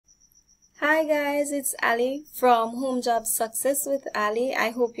Hi guys, it's Ali from Home Job Success with Ali.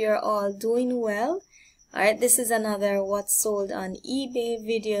 I hope you're all doing well. Alright, this is another What's Sold on eBay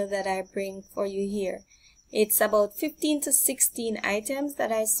video that I bring for you here. It's about 15 to 16 items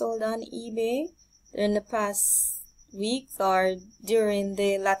that I sold on eBay in the past week or during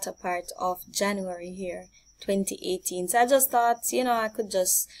the latter part of January here, 2018. So I just thought, I could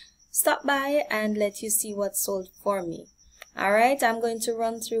just stop by and let you see what's sold for me. Alright, I'm going to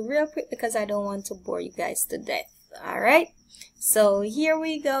run through real quick because I don't want to bore you guys to death. Alright, so here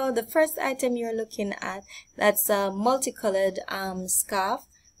we go. The first item you're looking at, that's a multicolored scarf,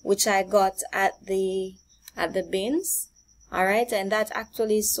 which I got at the bins. Alright, and that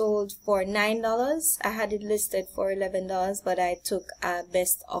actually sold for $9. I had it listed for $11, but I took a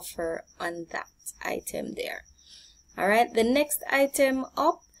best offer on that item there. Alright, the next item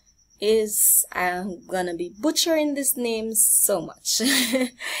up is, I'm gonna be butchering this name so much.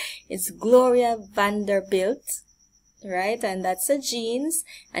 It's Gloria Vanderbilt, right? And that's a jeans,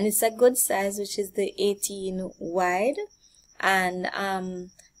 and it's a good size, which is the 18 wide. And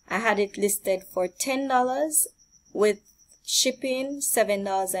I had it listed for $10 with shipping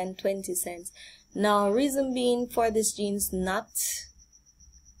 $7.20. Now, reason being for this jeans not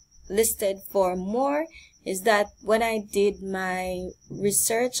listed for more is that when I did my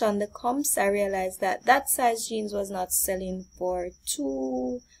research on the comps, I realized that that size jeans was not selling for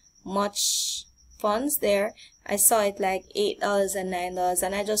too much funds there. I saw it like $8 and $9,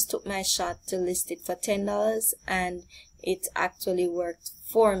 and I just took my shot to list it for $10, and it actually worked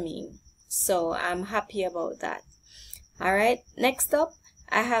for me. So I'm happy about that. Alright, next up,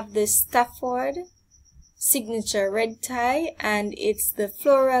 I have this Stafford signature red tie, and it's the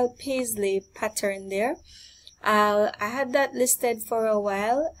floral paisley pattern there. I had that listed for a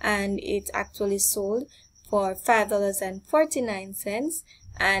while, and it actually sold for $5.49,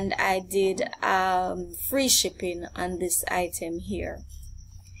 and I did free shipping on this item here.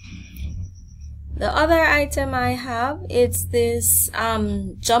 The other item I have, it's this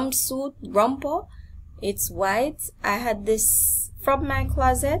jumpsuit romper. It's white. I had this from my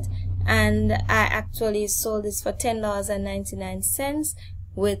closet, and I actually sold this for $10.99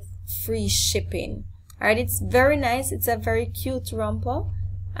 with free shipping. Alright, it's very nice. It's a very cute romper,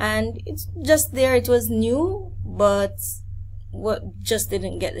 and it's just there. It was new, but just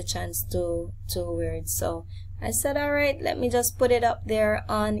didn't get the chance to wear it. So I said, alright, let me just put it up there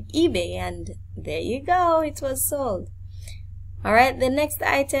on eBay, and there you go. It was sold. Alright, the next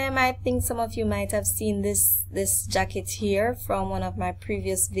item, I think some of you might have seen this jacket here from one of my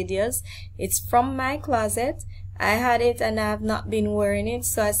previous videos. It's from my closet. I had it and I have not been wearing it,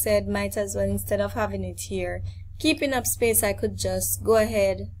 so I said might as well, instead of having it here, keeping up space, I could just go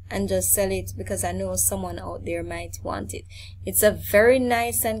ahead and just sell it because I know someone out there might want it. It's a very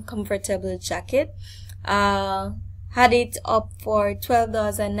nice and comfortable jacket. Had it up for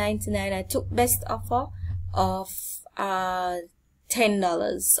 $12.99. I took best offer of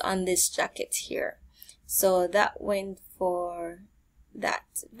 $10 on this jacket here, so that went for that.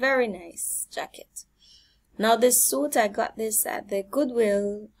 Very nice jacket. Now this suit, I got this at the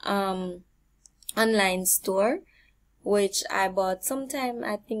Goodwill online store, which I bought sometime,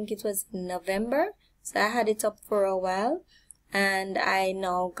 I think it was in November. So I had it up for a while, and I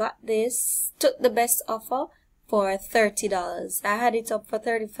now got this, took the best offer for $30. I had it up for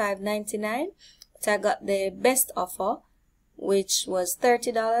 $35.99, but I got the best offer, which was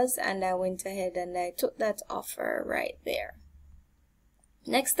 $30, and I went ahead and I took that offer right there.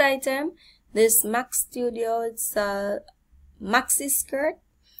 Next item, this Max Studio, it's a maxi skirt.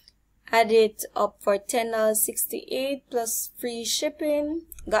 Had it up for $10.68 plus free shipping.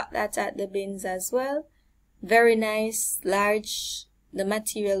 Got that at the bins as well. Very nice, large. The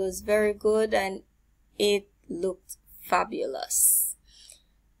material was very good, and it looked fabulous.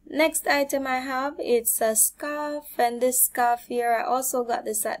 Next item I have, it's a scarf, and this scarf here, I also got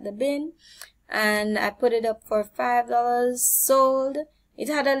this at the bin, and I put it up for $5. Sold. It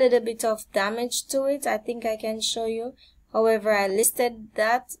had a little bit of damage to it. I think I can show you. However, I listed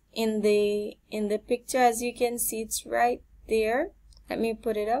that in the picture. As you can see, it's right there. Let me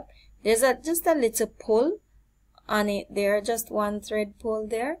put it up. There's just a little pull on it there, just one thread pull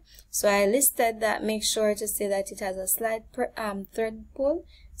there. So I listed that. Make sure to say that it has a slight thread pull.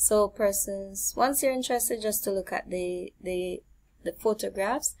 So persons, once you're interested, just to look at the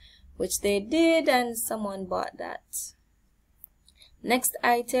photographs, which they did, and someone bought that. Next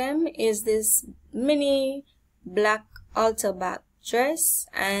item is this mini black altar back dress,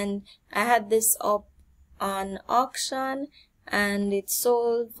 and I had this up on auction, and it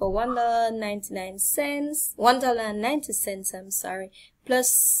sold for $1.99, $1.90, I'm sorry,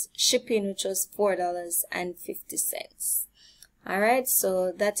 plus shipping, which was $4.50. Alright,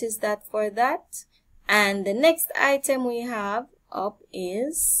 so that is that for that. And the next item we have up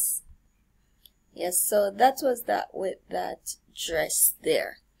is, yes, so that was that with that dress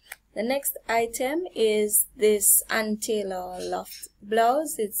there. The next item is this Taylor loft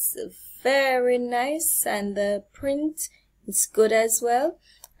blouse. It's very nice and the print is good as well.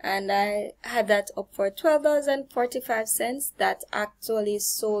 And I had that up for $12.45. That actually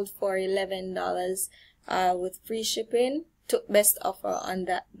sold for $11 with free shipping. Took best offer on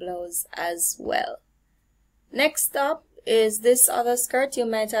that blouse as well. Next up is this other skirt. You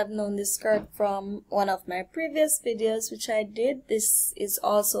might have known this skirt from one of my previous videos which I did. This is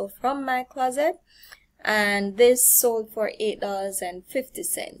also from my closet, and this sold for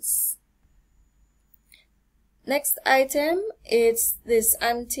 $8.50. Next item, it's this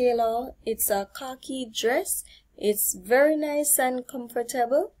Taylor. It's a khaki dress. It's very nice and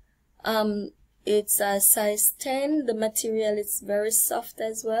comfortable. It's a size 10. The material is very soft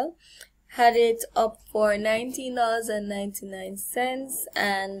as well. Had it up for $19.99,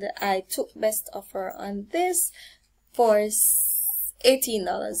 and I took best offer on this for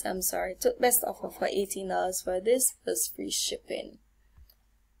 $18. I'm sorry, took best offer for $18 for this plus free shipping.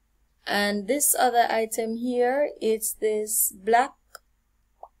 And this other item here, it's this black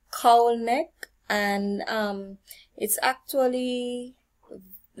cowl neck, and it's actually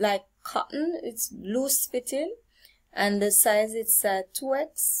like cotton. It's loose fitting. And the size, it's a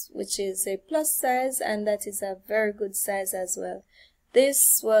 2X, which is a plus size, and that is a very good size as well.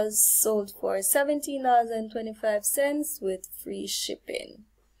 This was sold for $17.25 with free shipping.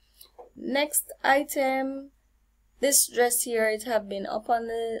 Next item, this dress here, it have been up on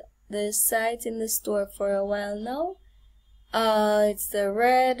the site in the store for a while now. It's the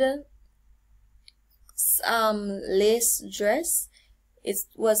red lace dress. It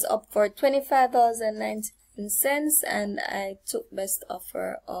was up for $25.90. And I took best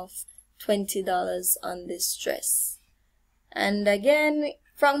offer of $20 on this dress. And again,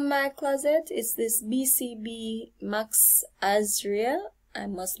 from my closet, it's this BCB Max Azria. I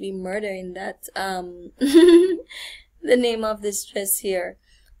must be murdering that the name of this dress here.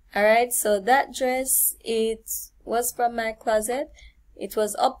 Alright, so that dress, it was from my closet. It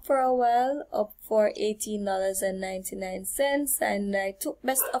was up for a while, up for $18.99, and I took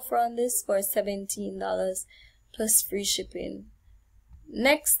best offer on this for $17 plus free shipping.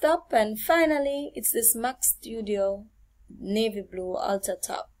 Next up, and finally, it's this Max Studio navy blue alta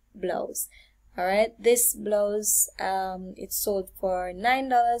top blouse. Alright, this blouse, it sold for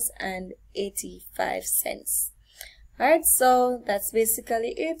 $9.85. Alright, so that's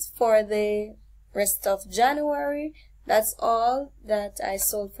basically it for the rest of January. That's all that I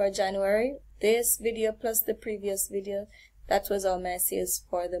sold for January. This video plus the previous video, that was all my sales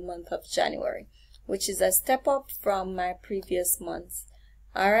for the month of January, which is a step up from my previous months.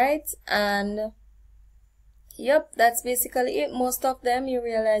 Alright, and yep, that's basically it. Most of them, you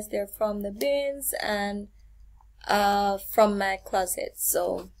realize they're from the bins and from my closet.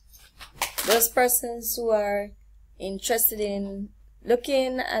 So those persons who are interested in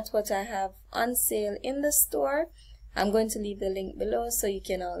looking at what I have on sale in the store, I'm going to leave the link below so you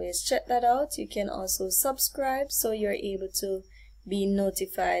can always check that out. You can also subscribe so you're able to be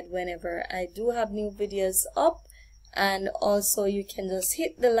notified whenever I do have new videos up. And also you can just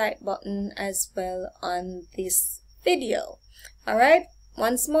hit the like button as well on this video. Alright,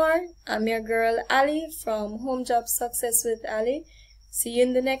 once more, I'm your girl Ali from Home Job Success with Ali. See you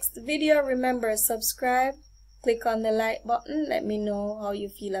in the next video. Remember, subscribe, click on the like button, let me know how you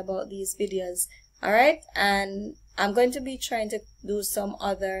feel about these videos. Alright, and I'm going to be trying to do some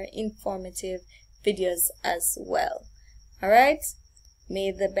other informative videos as well. Alright,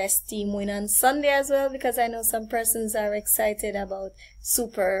 may the best team win on Sunday as well, because I know some persons are excited about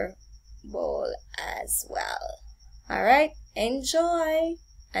Super Bowl as well. Alright, enjoy,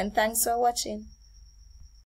 and thanks for watching.